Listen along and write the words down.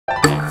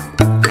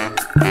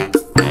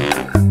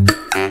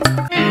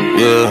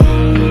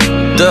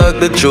talk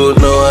the truth,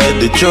 no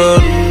hide the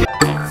truth.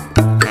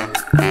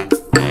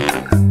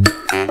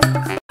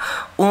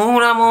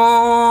 Un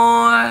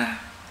amor,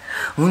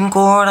 un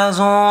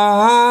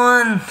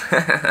corazón.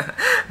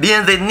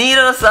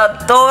 Bienvenidos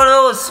a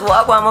todos.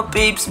 Welcome my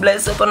peeps,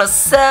 bless up on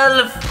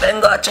yourself.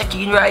 And go check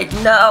in right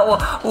now.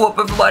 Hope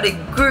everybody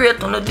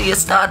great on the day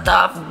start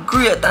off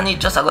great and it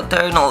just a go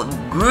turn out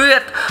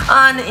great.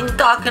 And in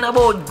talking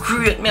about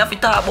great, me have to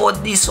talk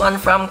about this one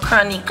from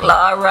Chronic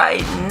Law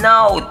right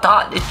now.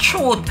 Talk the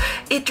truth.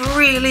 It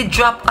really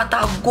dropped at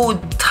a good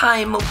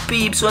time,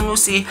 peeps, when you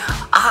see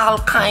all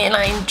kind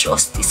of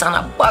injustice and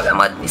a bag of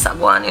madness are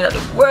going on in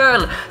the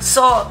world.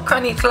 So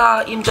Chronic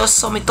Law, him just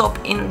sum it up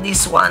in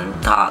this one,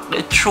 talk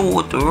the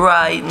truth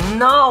right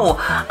now.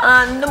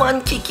 And the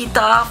man kick it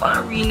off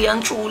and really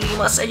and truly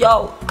must say,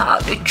 yo,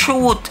 talk the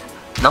truth.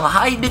 Now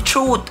hide the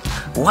truth.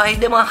 Why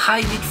them a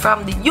hide it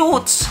from the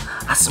youths?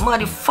 As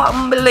my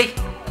family,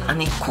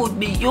 and it could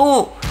be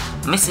you.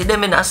 Me see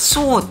them in a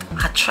suit.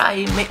 I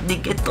try make the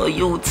ghetto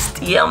youth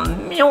stay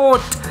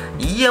mute.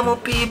 Yeah, my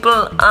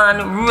people,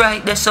 and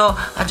right there, so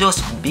I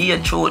just be a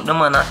truth. No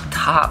man, I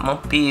talk my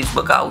peeps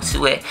because see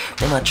where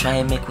them a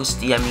try make us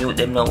stay mute.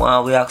 Them no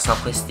want we ask no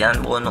question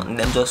about nothing.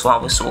 Them just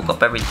want we soak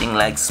up everything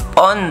like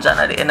sponge. And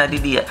at the end of the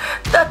day,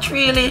 that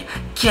really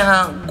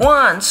can't go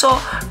on. So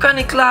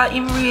Chronic Law,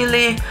 him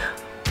really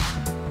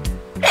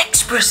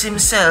express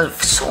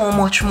himself so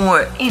much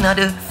more in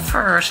the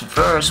first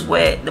verse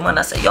where the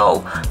man say,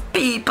 yo,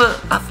 people,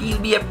 I feel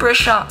be a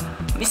pressure.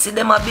 Me see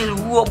them a build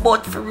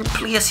robot for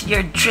replace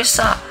your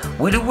dresser.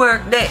 Where the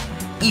work there?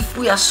 If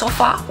we are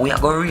suffer, we are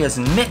gonna raise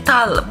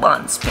metal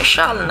band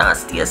special and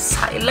stay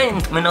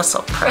silent, me no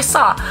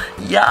suppressor.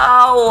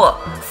 Yo,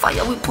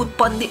 fire we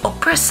put on the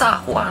oppressor.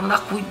 One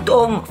knock we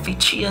down, fi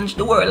change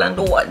the world and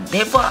do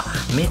whatever.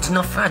 Mate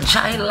no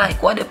fragile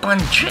like what upon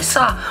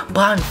dresser.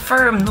 Band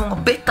firm no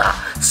better.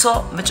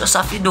 So me just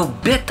have to do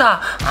better.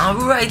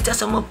 Alright, that's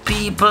some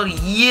people,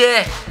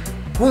 yeah.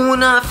 Who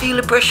not feel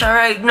the pressure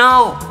right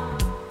now?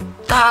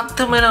 Talk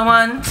to me, no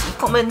man. See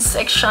comment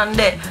section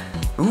there.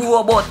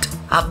 Robot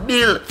a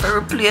bill for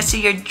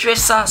replacing your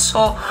dresser.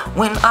 So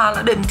when all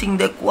of them things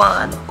they go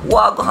on,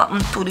 what gonna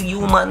happen to the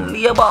human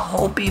labor?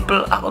 How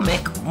people are gonna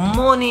make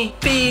money?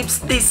 Peeps,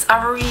 this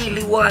I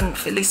really want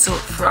to listen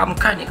from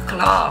Chronic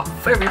Law.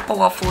 Very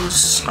powerful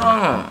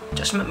song.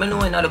 Just let me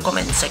know in the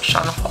comment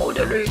section how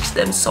the lyrics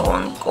them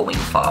sound going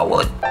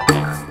forward.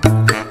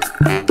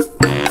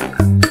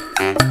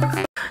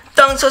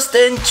 Thanks for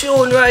staying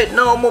tuned right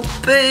now, my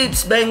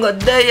peeps. Benga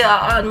there,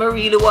 and I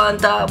really want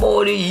to talk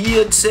about the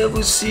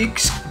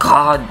 876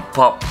 card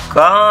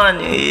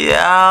Popcaan.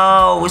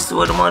 Yeah, we see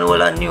what the man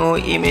will a new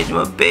image,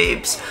 my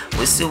peeps.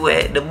 We see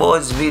where the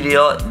buzz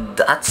video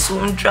that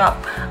soon drop.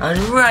 And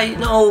right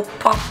now,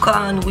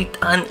 Popcaan with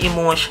an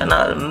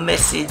emotional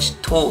message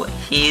to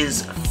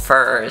his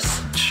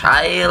first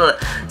child.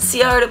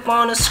 See her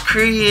on the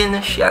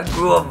screen, she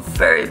grew up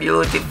very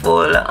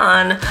beautiful,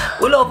 and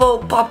we love how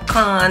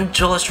Popcaan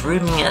just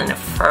remain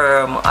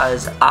firm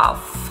as a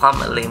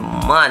family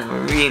man.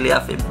 Really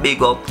have to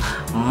big up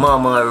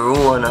Mama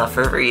Rhona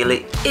for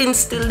really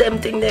instill them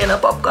thing there in a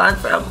Popcaan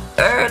from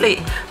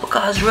early,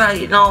 because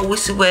right now we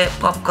see where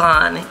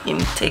Popcaan him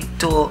take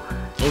to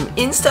him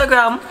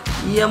Instagram.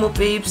 Yeah, my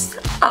peeps,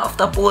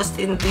 after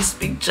posting this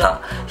picture,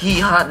 he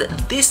had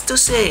this to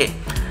say: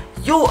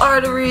 you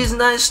are the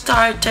reason I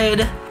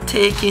started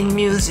taking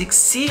music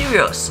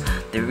serious.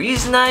 The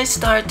reason I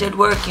started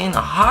working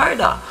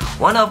harder.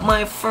 One of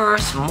my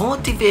first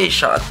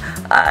motivation.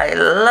 I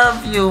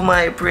love you,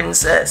 my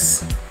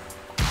princess.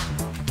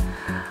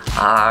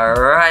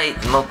 Alright,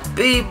 my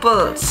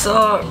people.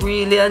 So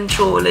really and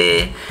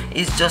truly,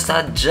 it's just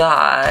a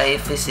joy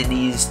to see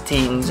these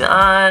things.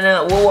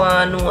 And we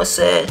want to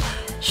say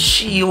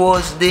she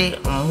was the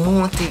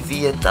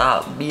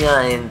motivator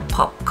behind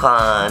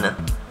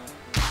Popcaan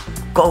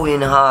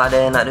going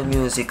harder at the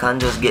music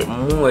and just get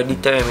more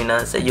determined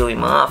and say, yo,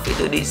 I'm have to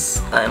do this,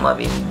 I'm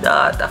having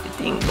that, I have to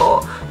think.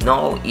 But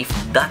now, if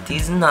that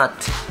is not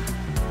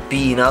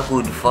being a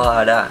good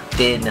father,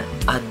 then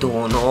I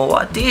don't know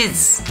what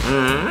is.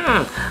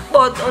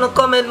 But on the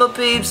comment, my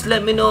peeps,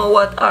 let me know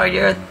what are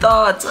your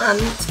thoughts.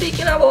 And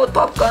speaking about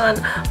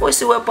Popcaan, we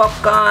see where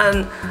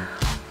Popcaan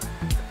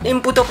him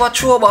put up a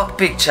throwback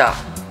picture.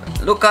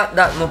 Look at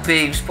that, my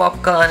peeps.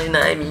 Popcaan in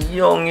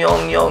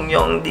him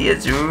young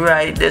days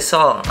right there,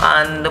 so.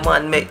 And the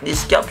man make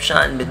this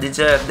caption, they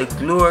deserve the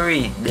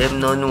glory. Them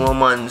no know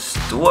man's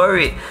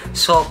story.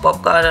 So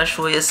Popcaan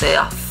show you say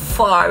how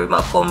far him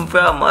a come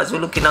from as we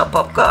looking at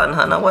Popcaan.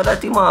 And what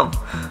that him have?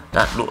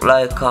 That look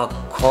like a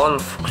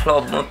golf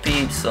club, my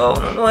peeps. So I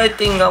don't know, I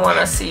think I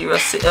wanna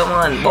serious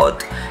man,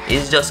 but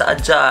it's just a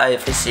joy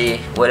if you see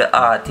where the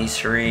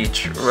artist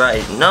reach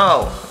right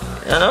now.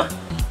 You know?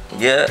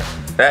 Yeah,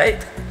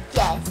 right?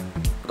 Yes.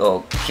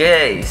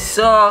 Okay,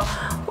 so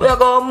we are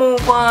gonna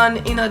move on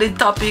in the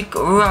topic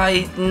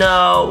right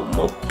now,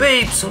 my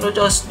peeps. So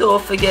just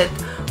don't forget,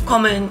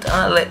 comment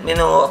and let me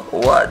know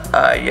what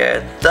are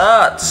your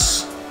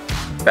thoughts.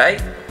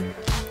 Right?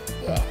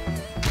 Yeah.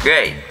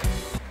 Great.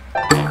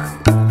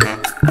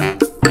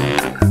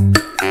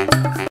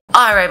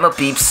 Alright, my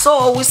peeps,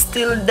 so we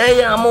still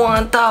there. I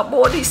want to talk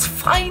about this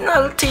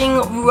final thing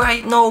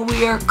right now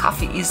where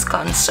Koffee is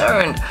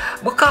concerned,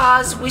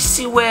 because we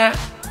see where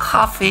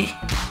Koffee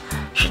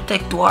should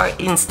take to our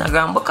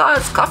Instagram,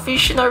 because Koffee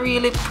should not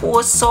really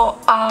post so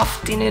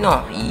often, you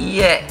know.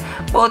 Yeah,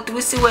 but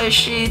we see where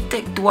she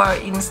take to our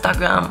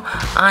Instagram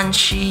and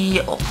she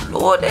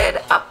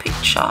uploaded a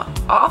picture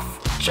of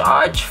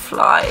George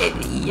Floyd.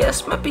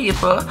 Yes, my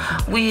people,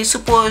 we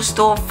supposed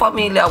to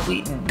familiar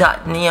with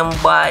that name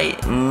by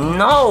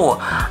now.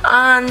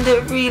 And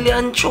really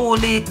and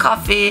truly,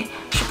 Koffee,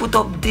 she put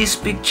up this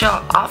picture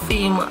of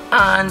him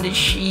and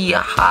she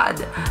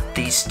had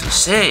this to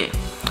say.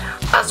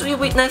 As we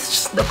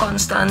witness the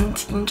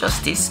constant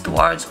injustice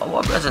towards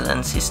our brothers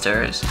and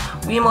sisters,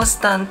 we must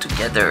stand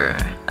together.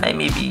 I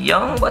may be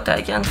young, but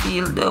I can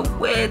feel the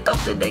weight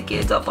of the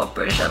decades of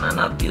oppression and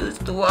abuse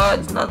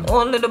towards not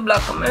only the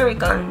Black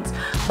Americans,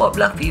 but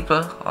Black people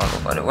all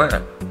over the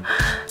world.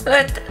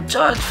 Let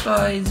George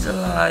Floyd's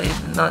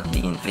life not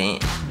be in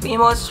vain. We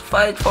must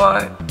fight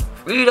for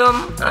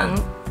freedom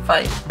and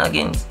fight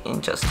against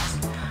injustice.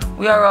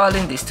 We are all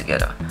in this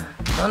together.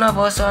 None of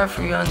us are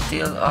free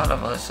until all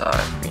of us are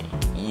free.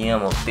 Yeah,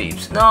 my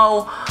peeps.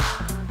 Now,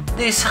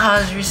 this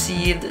has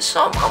received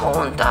some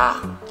amount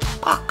of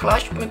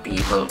backlash, my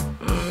people.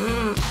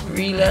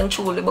 Really and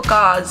truly,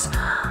 because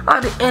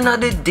at the end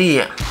of the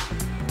day,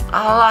 a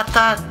lot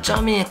of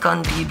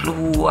Jamaican people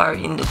who are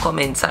in the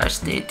comments are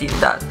stating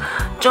that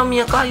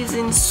Jamaica is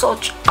in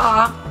such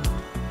a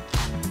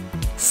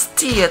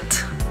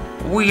state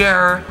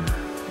where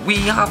we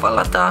have a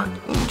lot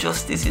of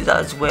injustices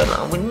as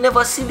well, and we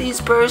never see these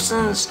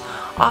persons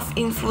of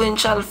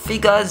influential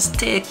figures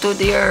take to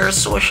their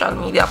social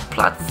media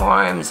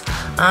platforms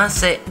and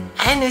say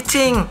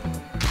anything,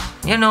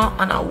 you know.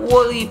 And a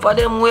whole heap of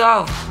them we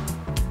have,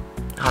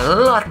 a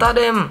lot of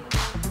them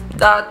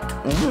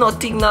that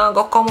nothing now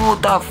go come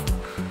out of.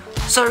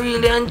 So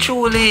really and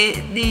truly,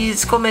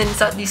 these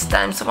comments at this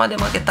time, some of them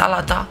get a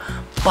lot of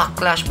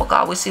backlash,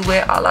 because we see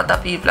where a lot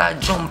of people are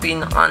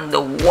jumping on the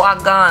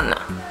wagon.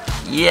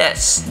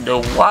 Yes, the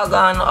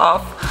wagon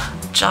of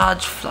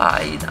George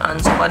Floyd,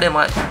 and some of them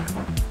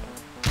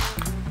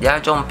they are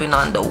jumping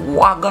on the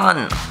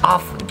wagon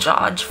of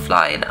George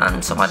Floyd,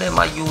 and some of them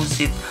are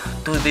using it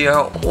to their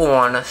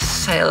own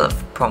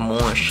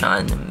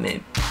self-promotion, my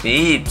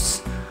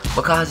peeps.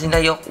 Because in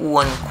your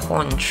own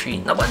country,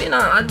 nobody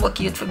not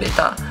advocate for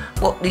better,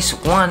 but this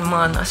one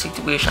man a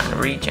situation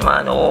reach him,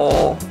 and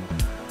oh,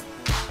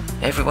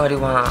 everybody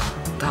wanna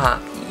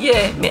talk.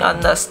 Yeah, me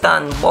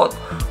understand, but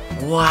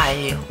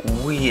why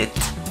wait?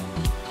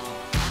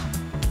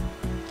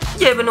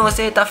 Yeah, we know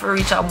say it have to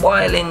reach a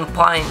boiling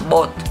point,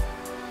 but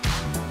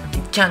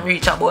it can't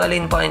reach a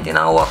boiling point in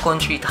our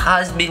country. It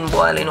has been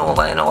boiling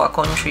over in our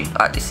country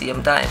at the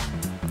same time.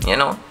 You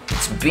know,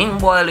 it's been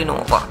boiling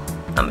over.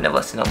 I've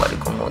never seen nobody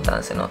come out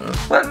and say nothing.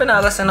 Well, I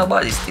never see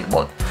nobody still,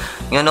 but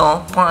you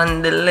know,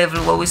 on the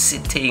level where we see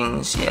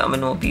things, yeah, I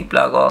know people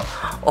are going to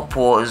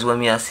oppose when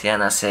me say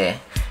and I say,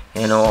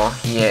 you know,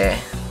 yeah,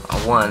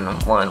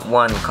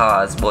 one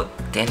cause, but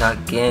then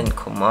again,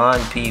 come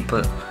on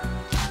people,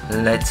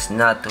 let's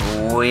not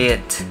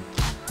wait,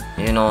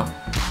 you know.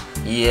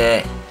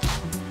 Yeah,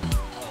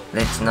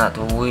 let's not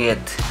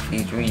wait for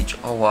it reach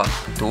our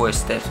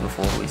doorsteps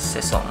before we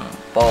say something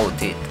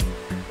about it.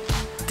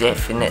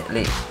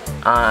 Definitely.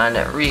 And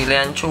really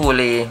and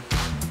truly,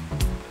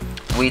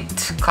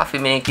 with Koffee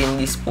making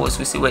this post,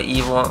 we see where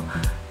even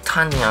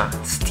Tanya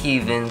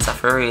Stevens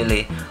have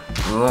really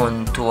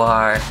run to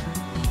our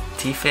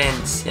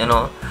defense, you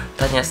know.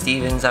 Tanya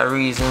Stevens a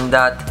reason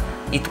that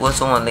it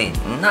was only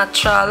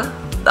natural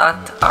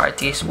that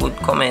artists would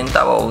comment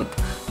about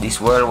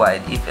this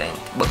worldwide event,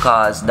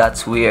 because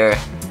that's where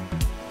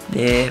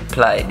they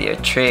apply their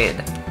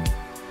trade.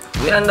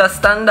 We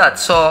understand that.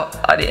 So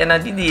at the end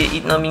of the day,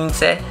 it no means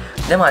say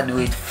them a do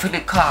it for the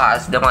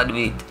cause, them a do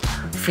it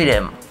for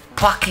them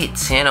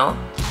pockets, you know.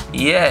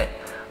 Yeah.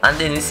 And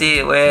then we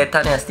see where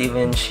Tanya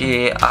Stevens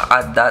she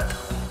add that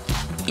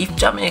if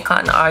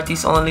Jamaican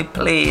artists only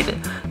played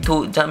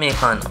to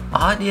Jamaican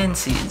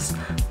audiences,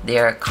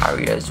 their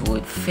careers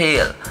would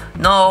fail.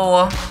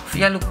 Now, if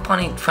you look upon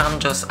it from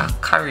just a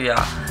career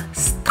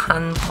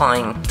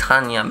standpoint,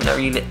 Tanya, I don't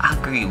really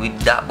agree with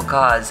that,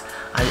 because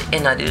at the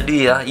end of the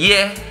day,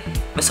 yeah,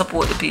 I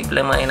support the people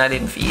in my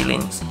them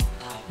feelings,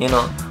 you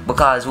know,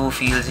 because who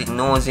feels it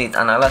knows it,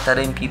 and a lot of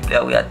them people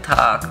that we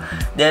attack,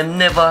 them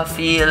never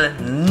feel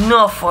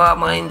no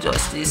form of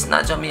injustice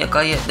in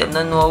Jamaica yet. Them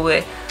don't know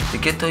where the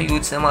ghetto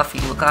youths them a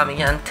feel, because I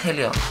can tell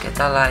you, get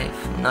a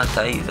life, not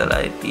a easy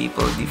life,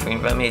 people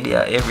different from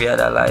media, every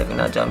other life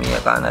in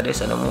Jamaica, and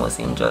this is the most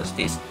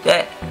injustice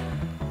there.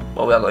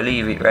 But we are going to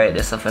leave it right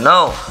there so for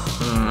now.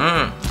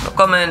 No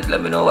comment,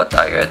 let me know what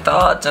are your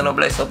thoughts, and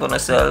bless up on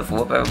yourself.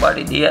 Hope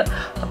everybody there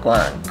are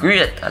going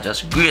great. I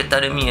just great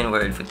are the main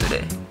word for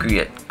today.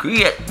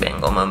 Great,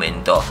 vengo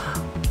momento.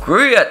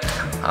 Great.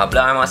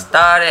 Hablar más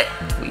tarde.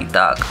 We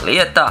talk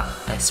later.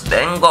 Es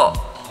vengo.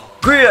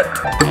 Great.